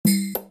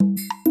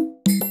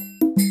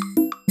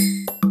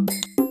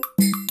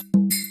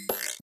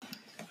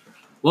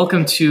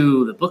Welcome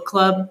to the book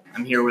club.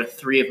 I'm here with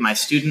three of my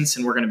students,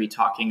 and we're going to be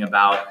talking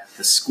about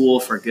the School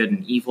for Good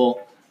and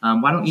Evil.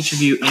 Why don't each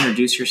of you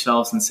introduce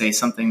yourselves and say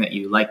something that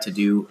you like to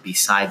do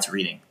besides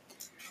reading?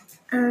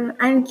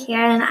 I'm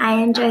Karen.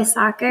 I enjoy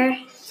soccer.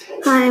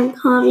 Hi, I'm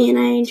Kami, and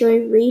I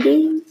enjoy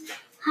reading.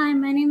 Hi,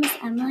 my name is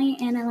Emily,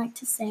 and I like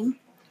to sing.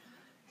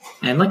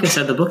 And like I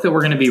said, the book that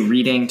we're going to be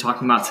reading,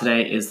 talking about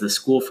today, is The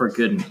School for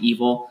Good and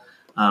Evil.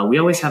 We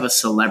always have a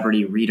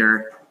celebrity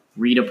reader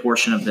read a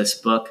portion of this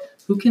book.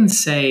 Who can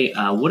say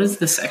what is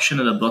the section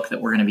of the book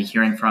that we're going to be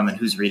hearing from, and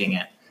who's reading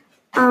it?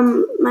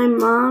 My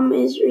mom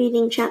is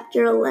reading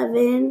chapter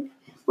 11,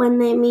 When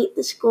They Meet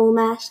the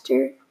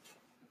Schoolmaster.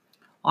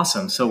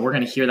 Awesome. So we're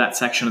going to hear that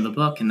section of the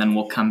book, and then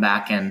we'll come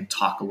back and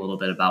talk a little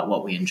bit about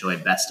what we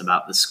enjoyed best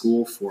about The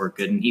School for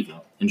Good and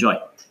Evil. Enjoy.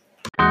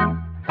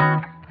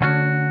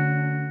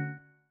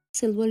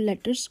 Silver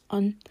letters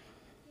on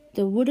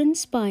the wooden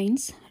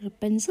spines,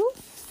 Rapunzel,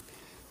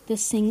 the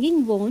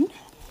singing bone,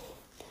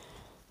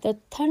 the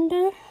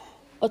thunder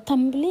or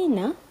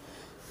Thumbelina,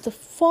 the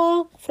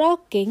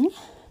frogging,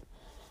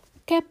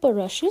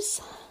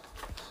 caporushes,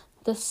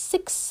 the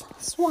 6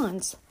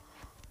 swans.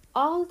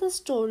 All the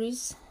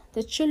stories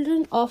the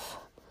children of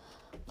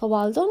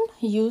Gavaldon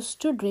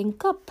used to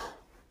drink up.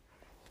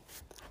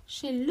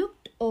 She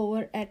looked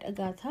over at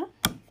Agatha,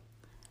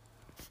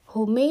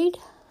 who made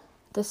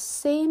the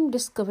same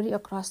discovery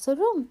across the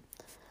room.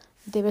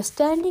 They were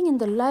standing in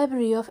the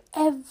library of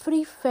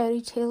every fairy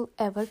tale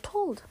ever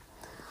told.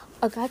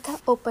 Agatha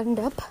opened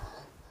up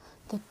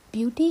The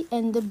Beauty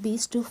and the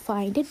Beast to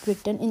find it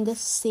written in the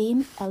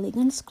same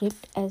elegant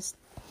script as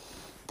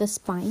the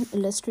spine,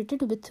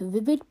 illustrated with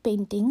vivid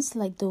paintings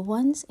like the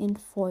ones in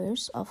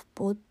foyers of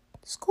both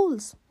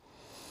schools.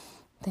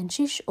 Then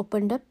she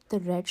opened up The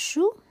Red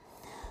Shoe,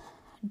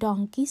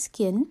 Donkey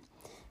Skin,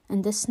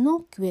 and The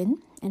Snow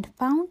Queen, and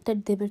found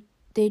that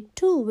they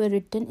too were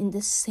written in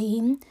the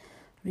same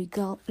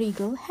regal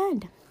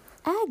hand.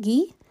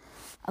 Aggie!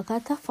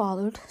 Agatha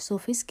followed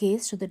Sophie's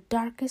gaze to the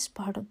darkest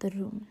part of the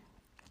room.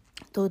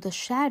 Through the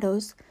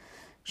shadows,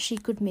 she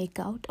could make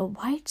out a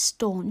white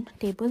stone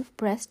table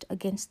pressed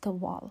against the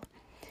wall.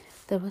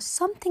 There was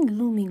something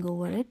looming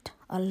over it,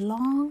 a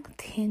long,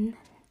 thin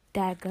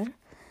dagger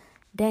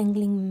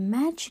dangling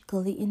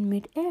magically in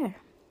mid-air.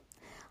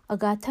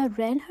 Agatha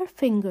ran her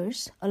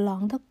fingers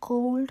along the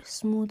cold,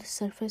 smooth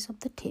surface of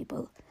the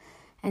table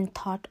and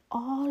thought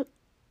all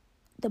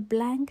the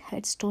blank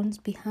headstones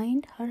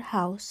behind her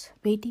house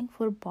waiting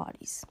for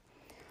bodies.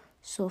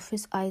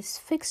 Sophie's eyes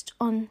fixed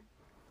on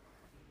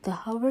the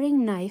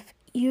hovering knife,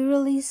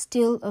 eerily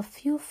still a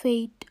few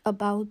feet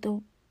above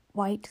the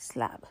white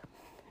slab.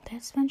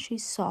 That's when she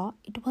saw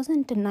it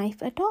wasn't a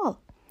knife at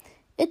all.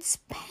 "It's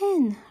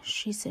pen,"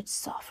 she said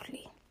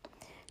softly.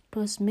 It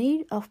was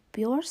made of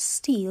pure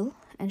steel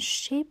and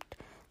shaped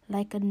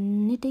like a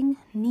knitting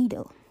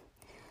needle,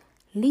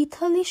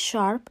 lethally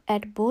sharp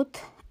at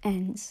both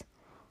ends.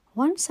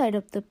 One side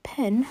of the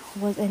pen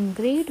was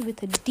engraved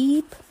with a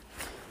deep,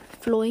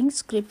 flowing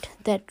script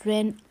that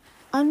ran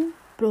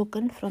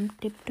unbroken from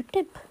tip to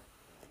tip.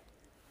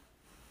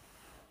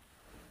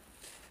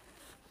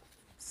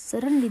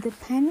 Suddenly the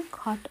pen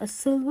caught a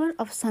silver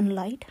of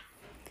sunlight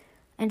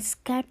and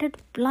scattered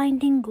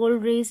blinding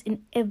gold rays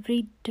in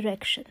every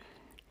direction.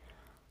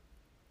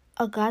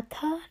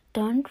 Agatha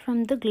turned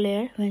from the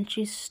glare. When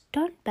she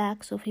turned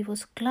back, Sophie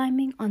was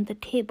climbing on the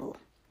table.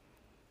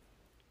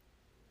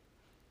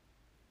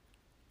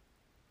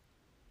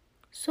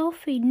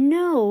 "Sophie,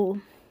 no!"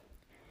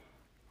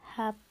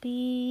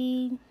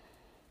 Happy.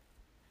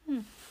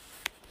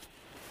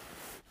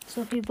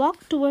 Sophie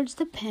walked towards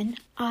the pen,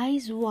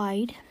 eyes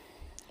wide,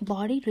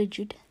 body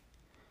rigid.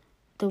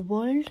 The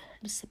world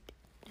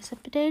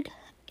dissipated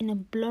in a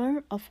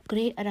blur of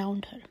grey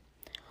around her.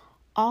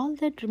 All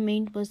that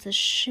remained was the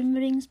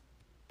shimmering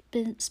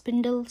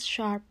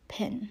spindle-sharp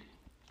pen.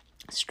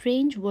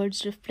 Strange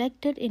words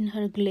reflected in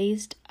her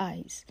glazed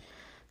eyes.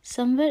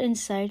 Somewhere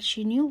inside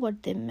she knew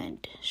what they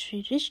meant.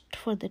 She reached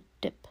for the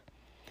tip.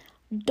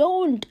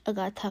 "Don't!"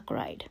 Agatha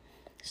cried.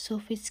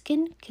 Sophie's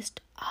skin-kissed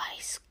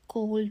ice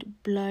cold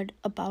blood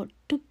about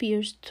to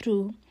pierce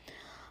through.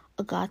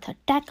 Agatha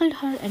tackled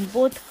her and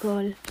both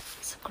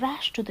girls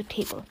crashed to the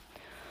table.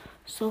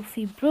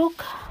 Sophie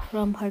broke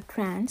from her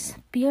trance,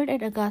 peered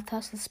at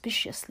Agatha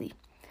suspiciously.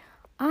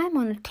 "I'm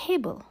on a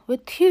table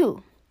with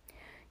you."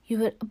 "You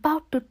were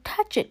about to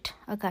touch it,"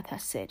 Agatha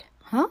said.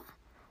 "Huh?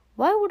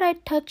 Why would I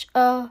touch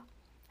a—"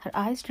 Her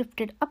eyes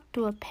drifted up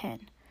to a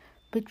pen,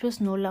 which was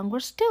no longer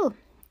still.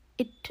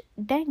 It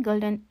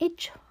dangled an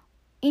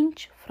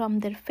inch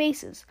from their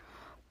faces,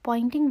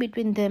 pointing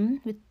between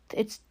them with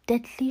its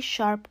deadly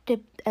sharp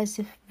tip as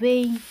if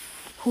weighing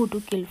who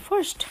to kill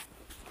first.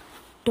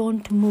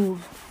 "Don't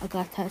move,"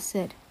 Agatha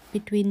said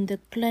between the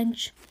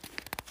clenched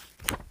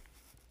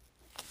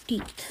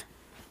teeth.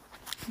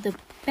 The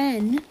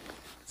pen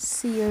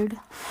seared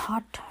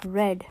hot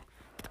red.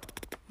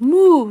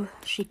 "Move!"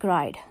 she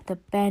cried. The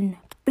pen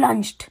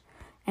plunged,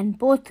 and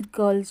both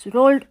girls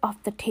rolled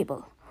off the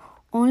table,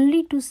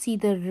 only to see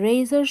the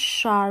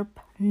razor-sharp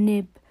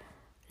nib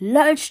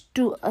lurched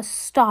to a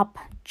stop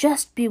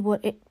just before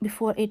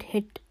it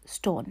hit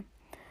stone.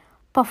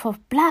 Puff of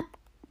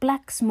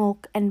black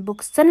smoke and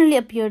book suddenly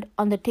appeared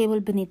on the table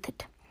beneath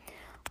it.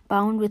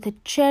 Bound with a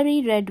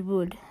cherry red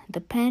wood,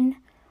 the pen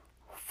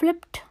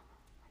flipped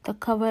the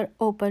cover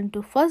open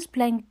to first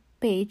blank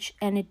page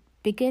and it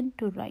began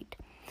to write.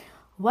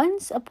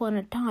 Once upon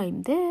a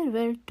time there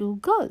were two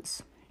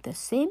girls, the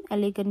same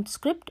elegant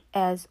script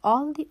as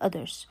all the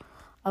others,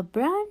 a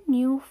brand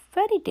new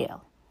fairy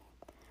tale.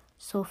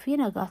 Sophie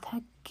and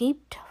Agatha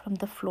gaped from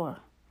the floor,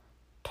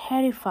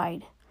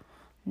 terrified.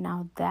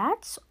 Now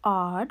that's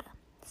odd,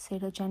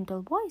 said a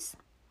gentle voice.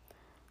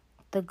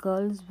 The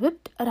girls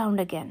whipped around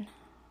again.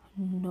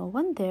 No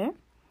one there.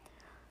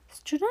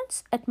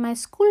 Students at my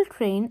school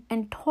train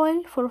and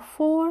toil for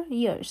 4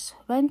 years,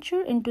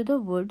 venture into the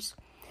woods,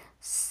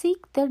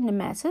 seek their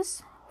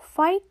nemesis,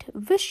 fight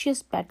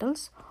vicious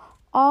battles,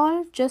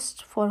 all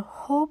just for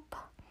hope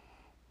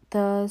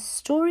the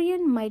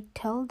historian might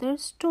tell their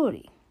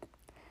story.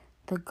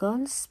 The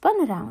girls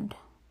spun around.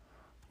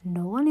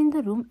 No one in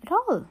the room at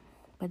all.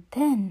 But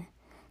then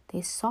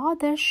they saw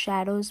their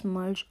shadows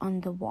merge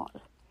on the wall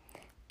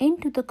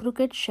into the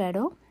crooked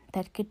shadow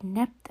that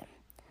kidnapped them.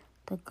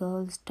 The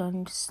girls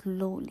turned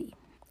slowly,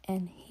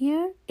 and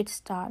here it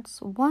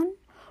starts. One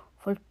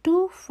for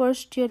two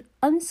first-year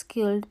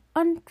unskilled,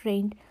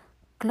 untrained,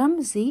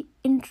 clumsy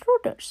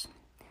intruders,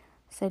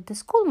 said the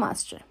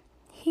schoolmaster.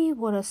 He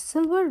wore a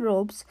silver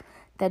robes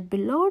that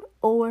billowed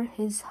over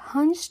his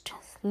hunched,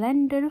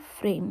 slender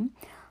frame,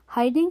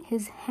 hiding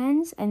his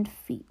hands and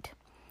feet.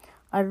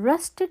 A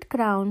rusted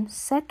crown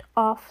set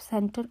off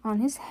center on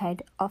his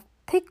head of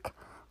thick,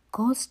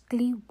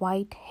 ghostly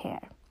white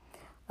hair.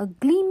 A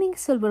gleaming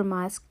silver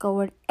mask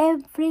covered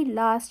every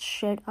last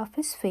shred of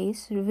his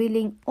face,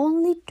 revealing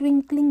only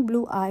twinkling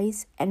blue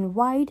eyes and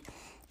wide,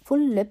 full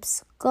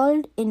lips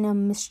curled in a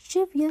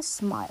mischievous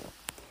smile.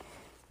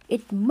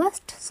 It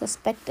must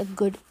suspect a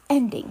good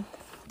ending.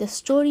 The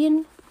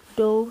historian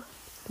dove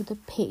to the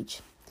page.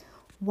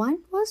 One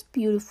was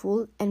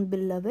beautiful and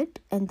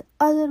beloved, and the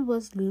other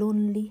was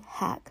lonely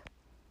hag.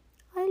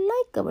 I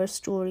like our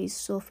stories,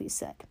 Sophie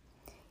said.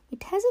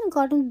 It hasn't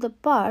gotten to the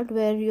part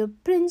where your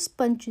prince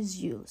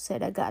punches you,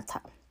 said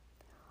Agatha.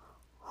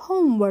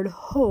 Homeward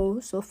ho,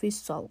 Sophie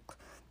sulked.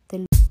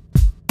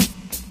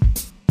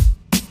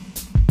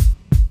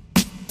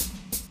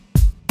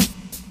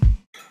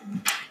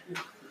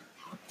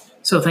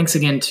 So thanks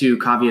again to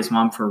Kavya's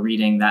mom for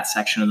reading that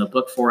section of the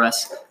book for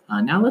us.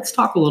 Now let's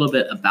talk a little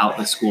bit about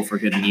the School for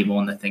Good and Evil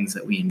and the things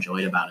that we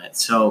enjoyed about it.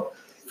 So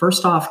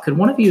first off, could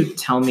one of you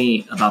tell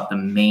me about the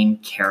main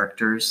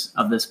characters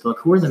of this book?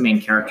 Who are the main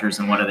characters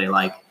and what are they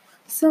like?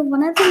 So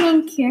one of the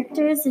main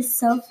characters is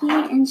Sophie,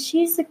 and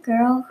she's a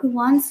girl who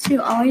wants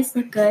to always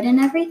look good and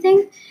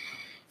everything.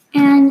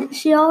 And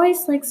she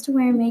always likes to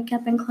wear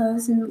makeup and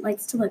clothes and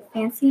likes to look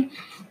fancy.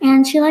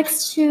 And she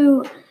likes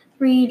to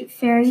read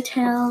fairy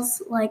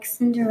tales like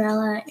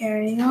Cinderella,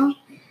 Ariel.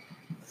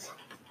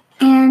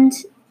 And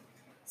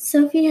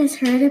Sophie has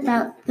heard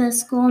about the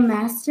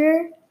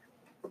schoolmaster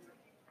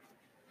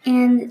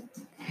and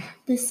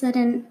the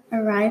sudden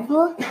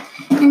arrival,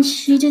 and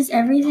she does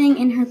everything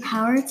in her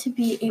power to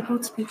be able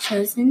to be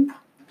chosen.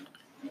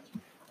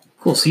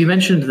 Cool. So you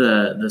mentioned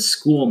the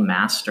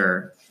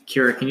schoolmaster.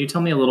 Kira, can you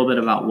tell me a little bit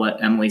about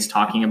what Emily's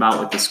talking about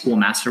with the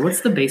schoolmaster?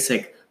 What's the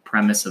basic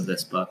premise of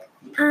this book?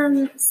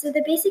 So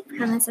the basic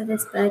premise of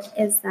this book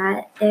is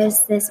that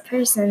there's this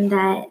person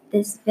that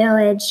this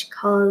village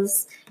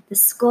calls the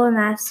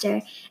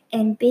schoolmaster,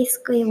 and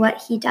basically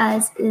what he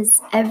does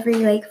is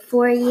every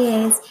 4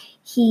 years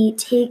he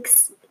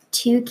takes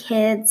 2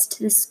 kids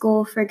to the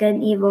school for good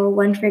and evil,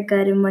 one for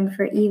good and one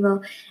for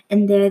evil,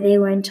 and there they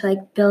learn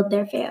to build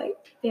their fairy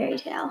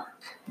tale.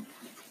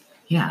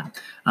 Yeah.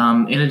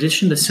 In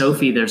addition to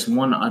Sophie, there's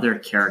one other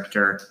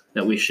character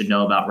that we should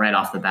know about right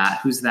off the bat.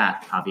 Who's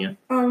that, Kavya?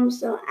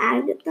 So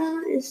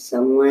Agatha is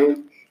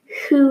someone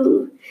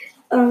who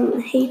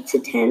hates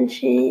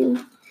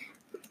attention,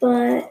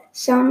 but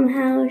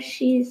somehow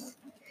she's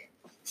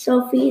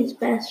Sophie's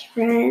best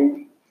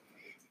friend,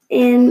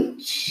 and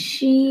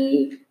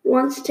she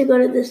wants to go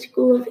to the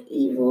school of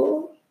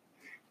evil,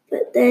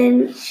 but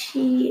then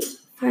she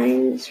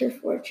finds her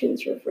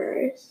fortunes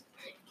reversed,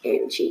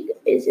 and she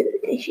goes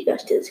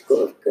to the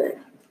school of good.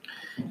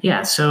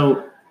 Yeah,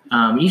 so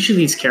each of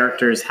these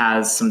characters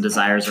has some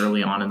desires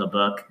early on in the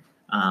book.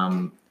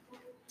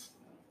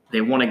 They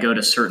want to go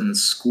to certain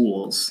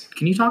schools.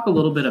 Can you talk a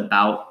little bit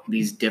about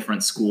these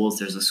different schools?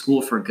 There's a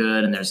school for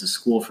good and there's a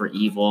school for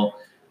evil.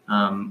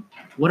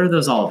 What are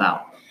those all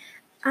about?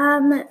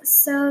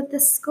 So the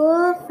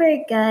school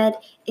for good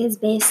is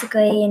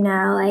basically,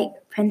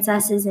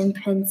 princesses and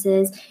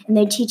princes, and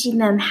they're teaching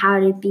them how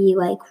to be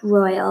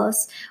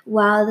royals,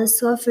 while the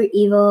school for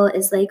evil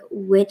is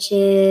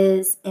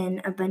witches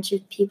and a bunch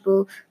of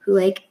people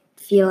who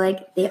feel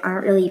they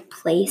aren't really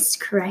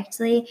placed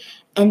correctly,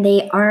 and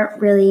they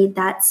aren't really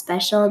that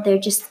special. They're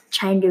just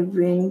trying to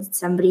ruin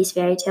somebody's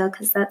fairy tale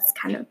because that's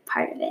kind of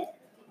part of it.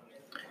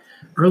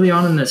 Early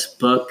on in this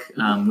book,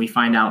 we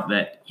find out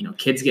that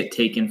kids get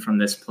taken from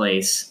this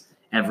place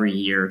every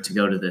year to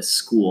go to this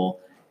school,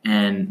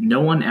 and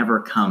no one ever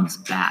comes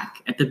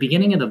back. At the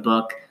beginning of the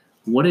book,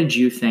 what did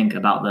you think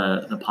about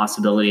the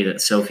possibility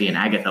that Sophie and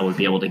Agatha would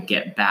be able to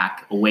get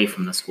back away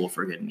from the School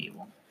for Good and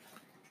Evil?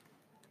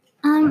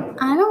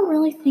 I don't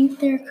really think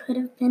there could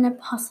have been a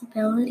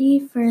possibility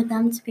for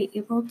them to be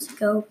able to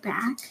go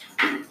back.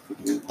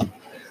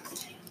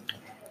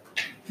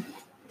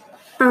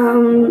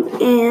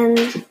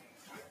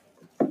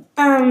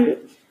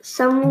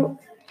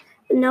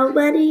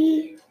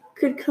 Nobody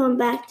could come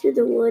back to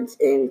the woods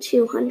in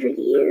 200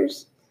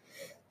 years.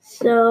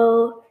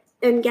 So,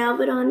 and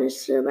Galvadon is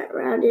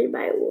surrounded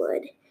by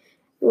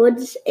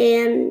woods,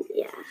 and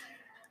yeah.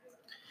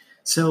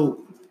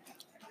 So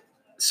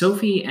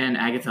Sophie and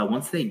Agatha,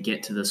 once they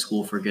get to the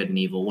School for Good and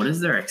Evil, what is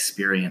their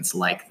experience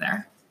like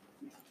there?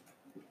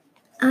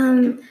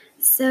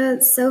 So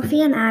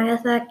Sophie and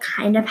Agatha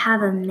kind of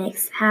have a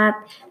mix-up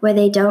where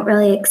they don't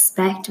really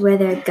expect where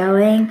they're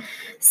going.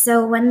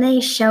 So when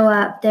they show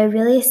up, they're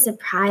really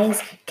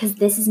surprised because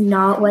this is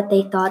not what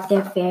they thought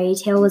their fairy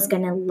tale was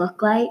going to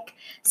look like.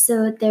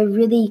 So they're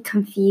really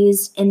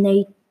confused and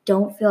they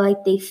don't feel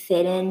like they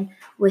fit in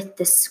with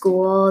the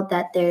school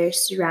that they're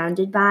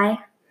surrounded by.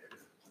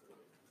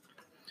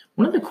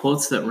 One of the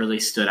quotes that really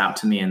stood out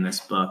to me in this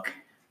book,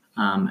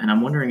 and I'm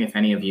wondering if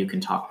any of you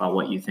can talk about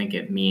what you think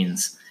it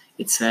means.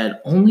 It said,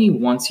 "Only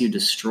once you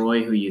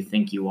destroy who you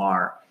think you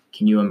are,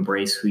 can you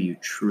embrace who you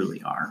truly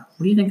are."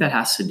 What do you think that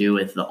has to do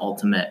with the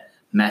ultimate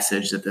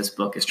message that this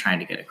book is trying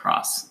to get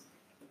across?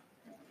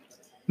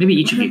 Maybe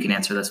each of you can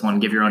answer this one,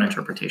 give your own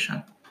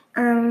interpretation.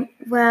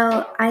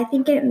 Well, I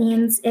think it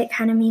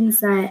kind of means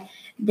that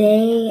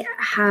they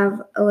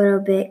have a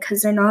little bit,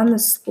 because they're not in the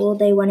school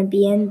they want to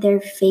be in,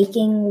 they're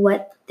faking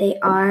what they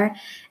are,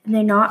 and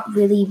they're not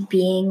really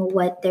being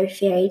what their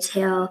fairy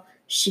tale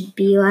should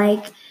be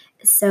like.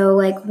 So,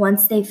 like,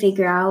 once they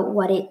figure out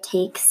what it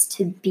takes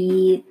to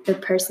be the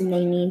person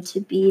they need to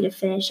be to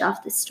finish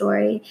off the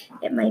story,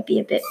 it might be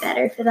a bit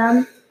better for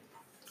them.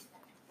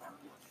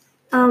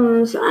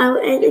 So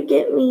I think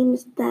it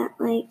means that,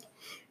 like,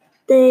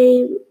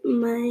 they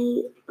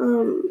might,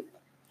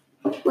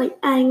 like,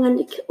 adding on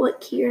to what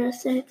Kira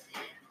said,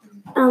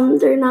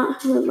 they're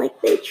not who,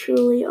 like, they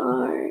truly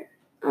are,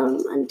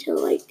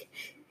 until, like,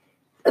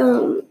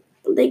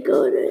 they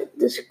go to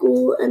the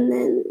school and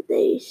then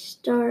they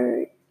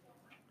start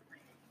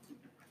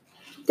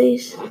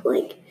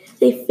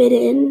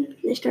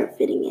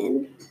fitting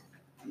in.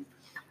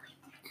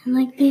 And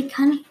like they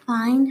kind of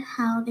find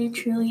how they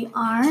truly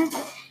are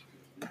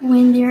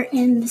when they're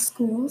in the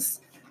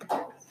schools.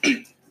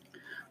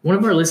 One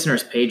of our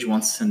listeners, Paige,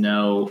 wants to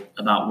know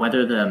about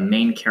whether the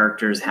main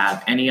characters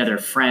have any other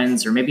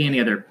friends or maybe any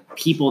other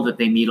people that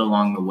they meet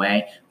along the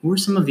way. Who are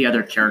some of the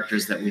other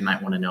characters that we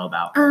might want to know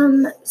about?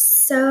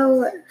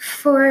 So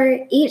for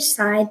each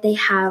side, they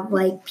have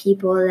like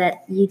people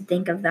that you'd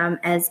think of them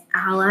as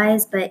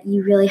allies, but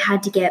you really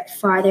had to get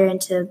farther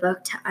into the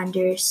book to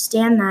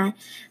understand that.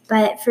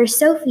 But for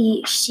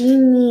Sophie, she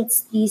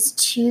meets these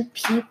two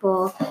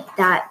people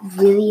that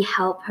really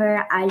help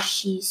her as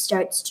she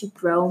starts to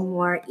grow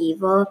more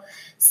evil.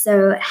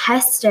 So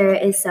Hester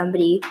is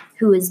somebody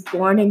who was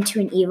born into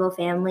an evil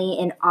family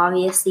and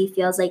obviously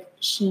feels like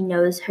she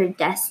knows her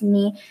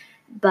destiny,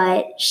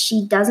 but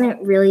she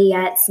doesn't really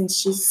yet since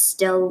she's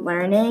still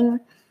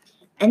learning.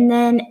 And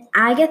then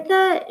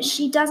Agatha,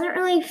 she doesn't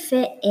really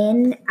fit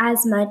in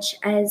as much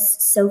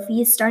as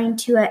Sophie is starting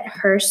to at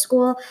her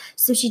school,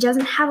 so she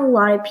doesn't have a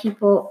lot of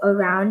people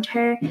around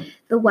her.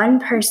 The one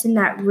person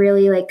that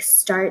really like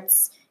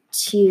starts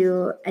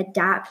to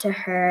adapt to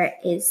her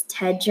is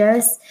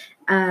Tedros,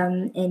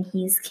 and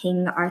he's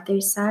King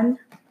Arthur's son.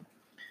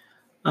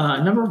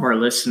 A number of our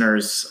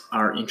listeners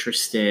are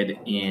interested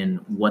in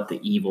what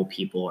the evil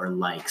people are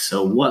like.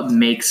 So what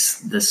makes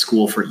the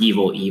School for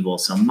Evil evil?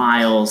 So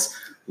Miles,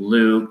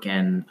 Luke,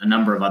 and a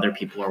number of other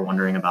people are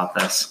wondering about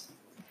this.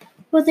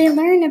 Well, they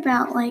learn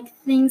about like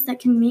things that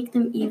can make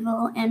them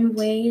evil and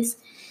ways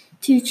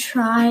to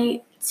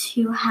try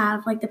to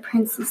have like the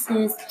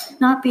princesses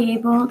not be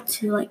able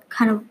to like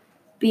kind of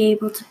be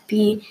able to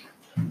be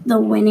the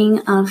winning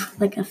of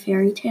like a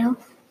fairy tale.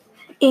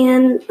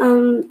 And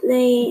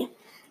they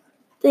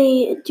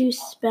do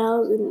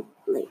spells and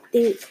like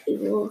things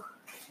evil.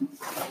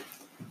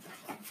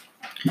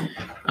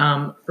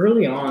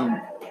 Early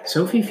on,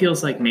 Sophie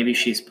feels like maybe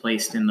she's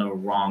placed in the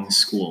wrong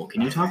school.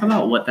 Can you talk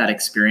about what that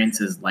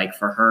experience is like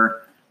for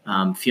her,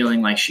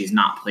 feeling like she's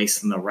not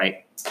placed in the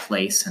right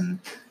place, and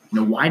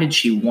why did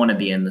she want to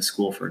be in the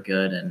School for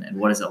Good, and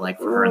what is it like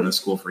for her in the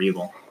School for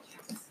Evil?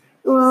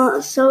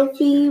 Well,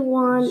 Sophie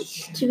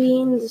wants to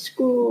be in the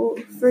School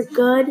for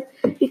Good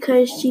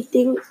because she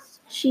thinks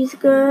she's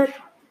good,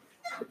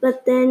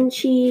 but then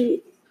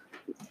she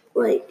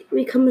like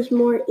becomes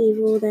more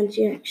evil than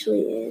she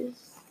actually is.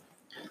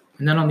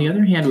 And then on the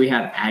other hand, we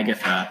have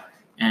Agatha,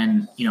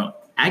 and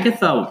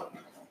Agatha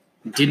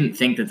didn't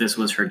think that this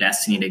was her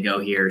destiny to go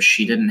here.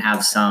 She didn't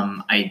have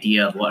some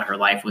idea of what her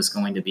life was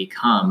going to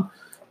become,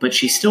 but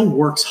she still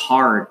works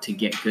hard to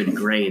get good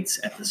grades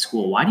at the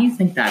school. Why do you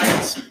think that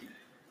is?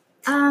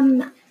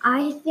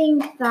 I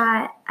think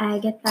that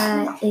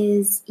Agatha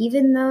is,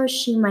 even though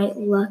she might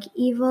look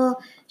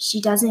evil, she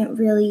doesn't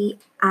really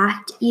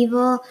act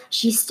evil.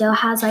 She still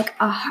has like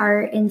a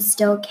heart and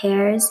still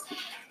cares.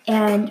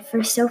 And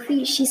for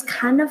Sophie, she's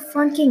kind of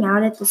flunking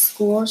out at the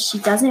school. She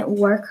doesn't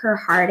work her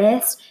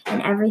hardest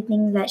in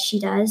everything that she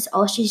does.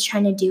 All she's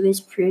trying to do is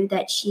prove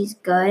that she's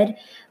good,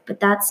 but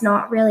that's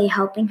not really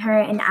helping her.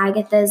 And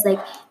Agatha is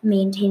like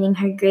maintaining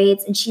her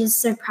grades, and she's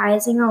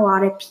surprising a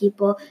lot of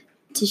people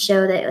to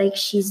show that like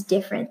she's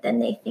different than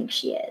they think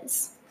she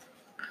is.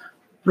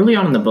 Early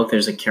on in the book,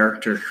 there's a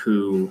character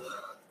who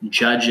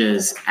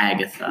judges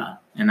Agatha,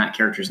 and that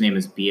character's name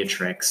is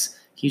Beatrix.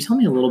 Can you tell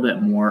me a little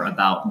bit more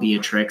about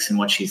Beatrix and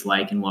what she's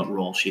like and what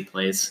role she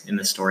plays in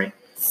the story?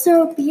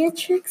 So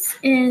Beatrix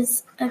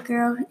is a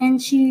girl,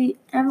 and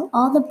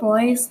all the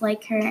boys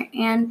like her,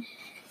 and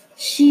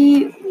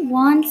she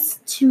wants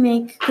to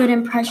make good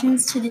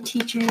impressions to the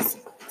teachers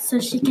so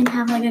she can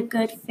have like a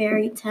good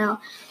fairy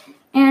tale.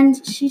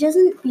 And she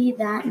doesn't be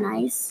that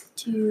nice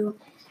to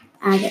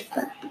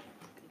Agatha.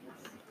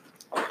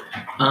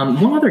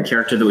 One other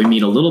character that we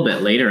meet a little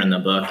bit later in the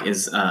book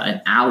is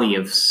an ally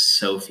of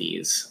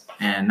Sophie's,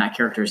 and that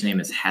character's name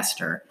is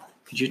Hester.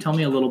 Could you tell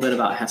me a little bit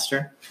about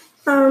Hester?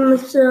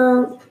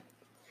 So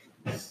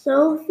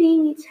Sophie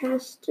meets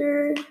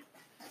Hester,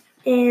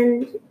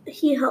 and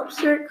he helps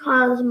her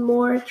cause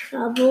more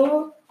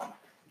trouble.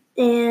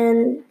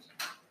 And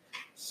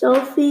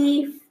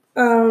Sophie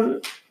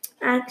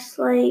acts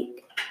like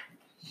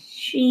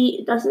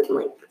she doesn't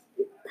like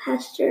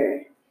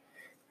Hester.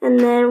 And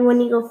then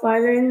when you go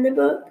farther in the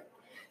book,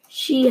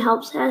 she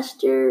helps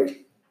Hester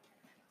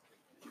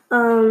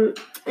and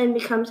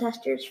becomes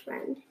Hester's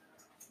friend.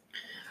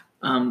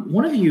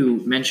 One of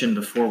you mentioned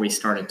before we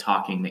started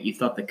talking that you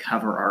thought the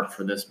cover art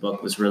for this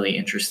book was really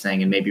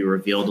interesting and maybe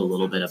revealed a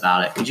little bit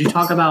about it. Could you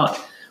talk about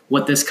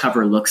what this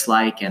cover looks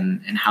like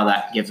and how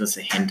that gives us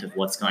a hint of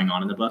what's going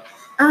on in the book?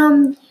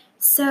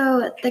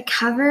 So the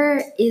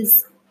cover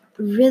is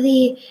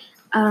really,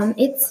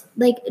 it's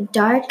like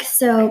dark,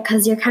 so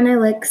because it kind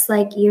of looks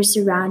like you're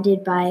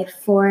surrounded by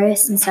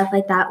forests and stuff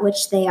like that,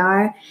 which they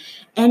are.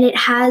 And it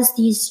has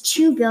these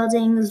two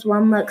buildings.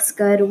 One looks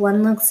good,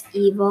 one looks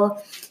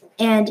evil.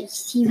 And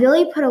he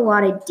really put a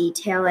lot of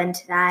detail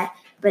into that.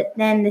 But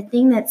then the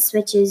thing that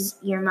switches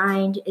your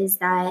mind is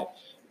that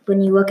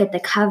when you look at the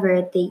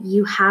cover,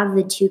 you have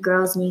the two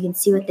girls and you can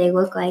see what they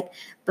look like,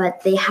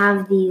 but they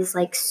have these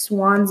like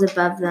swans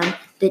above them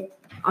that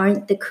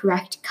aren't the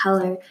correct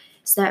color.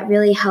 So that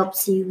really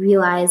helps you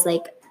realize,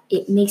 like,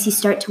 it makes you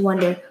start to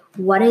wonder,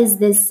 what is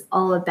this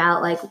all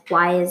about? Like,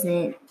 why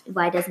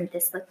doesn't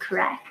this look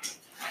correct?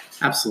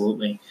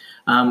 Absolutely.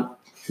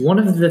 One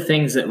of the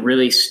things that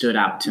really stood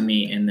out to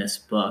me in this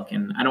book,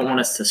 and I don't want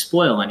us to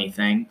spoil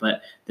anything,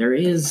 but there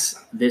is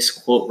this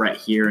quote right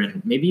here,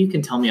 and maybe you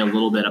can tell me a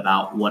little bit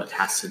about what it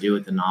has to do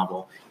with the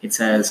novel. It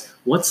says,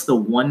 "What's the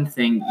one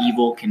thing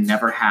evil can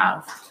never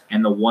have,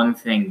 and the one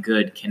thing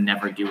good can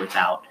never do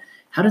without?"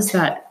 How does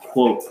that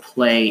quote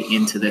play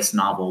into this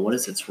novel? What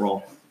is its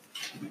role?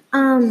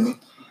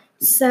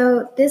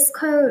 So this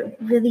quote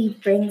really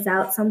brings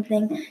out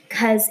something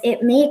because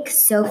it makes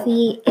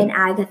Sophie and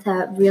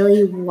Agatha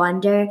really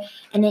wonder,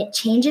 and it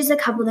changes a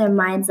couple of their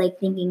minds, like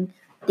thinking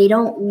they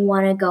don't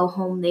want to go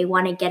home, they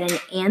want to get an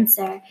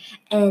answer.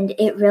 And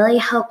it really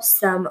helps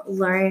them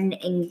learn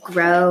and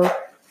grow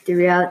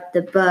throughout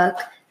the book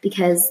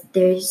because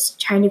they're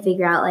trying to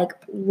figure out, like,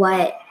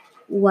 what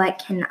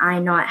can I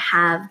not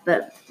have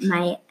but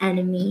my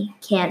enemy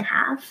can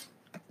have.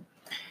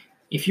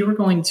 If you were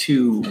going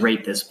to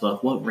rate this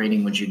book, what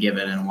rating would you give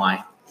it and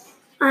why?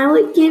 I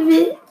would give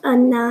it a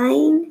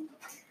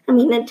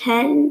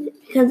 10,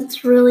 because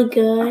it's really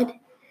good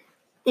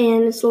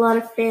and it's a lot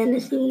of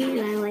fantasy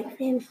and I like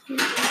fantasy.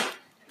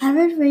 I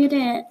would rate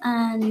it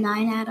a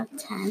 9 out of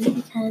 10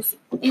 because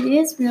it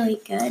is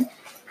really good.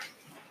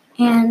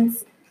 And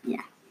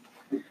yeah.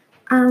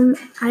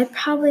 I'd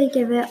probably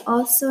give it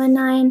also a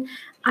 9.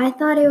 I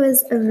thought it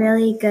was a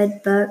really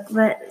good book,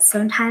 but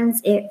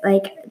sometimes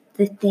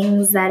the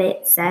things that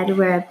it said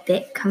were a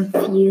bit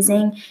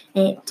confusing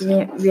and it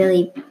didn't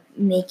really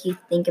make you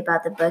think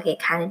about the book. It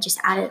kind of just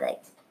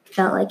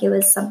felt like it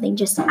was something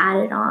just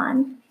added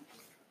on.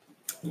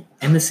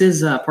 And this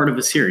is part of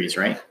a series,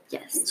 right?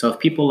 Yes. So if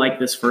people like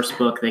this first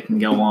book, they can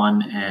go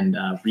on and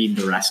read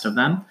the rest of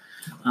them.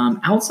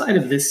 Outside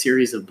of this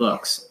series of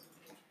books,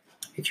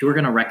 if you were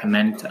going to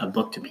recommend a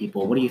book to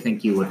people, what do you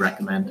think you would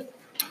recommend?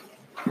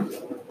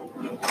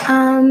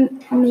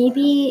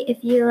 Maybe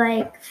if you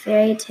like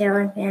fairy tale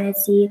and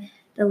fantasy,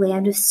 The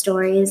Land of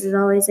Stories is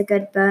always a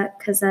good book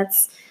because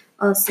that's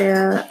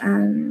also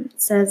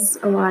says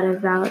a lot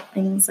about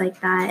things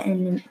like that,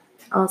 and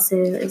also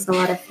is a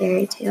lot of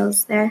fairy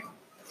tales there.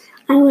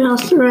 I would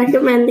also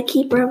recommend The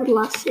Keeper of the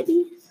Lost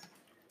Cities.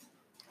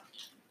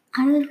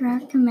 I would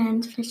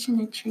recommend Fish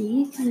in a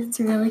Tree because it's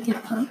a really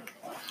good book.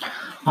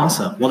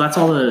 Awesome. Well, that's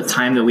all the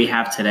time that we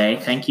have today.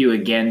 Thank you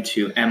again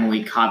to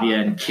Emily,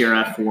 Kavya, and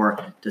Kira for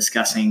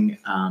discussing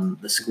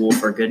the School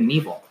for Good and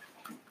Evil.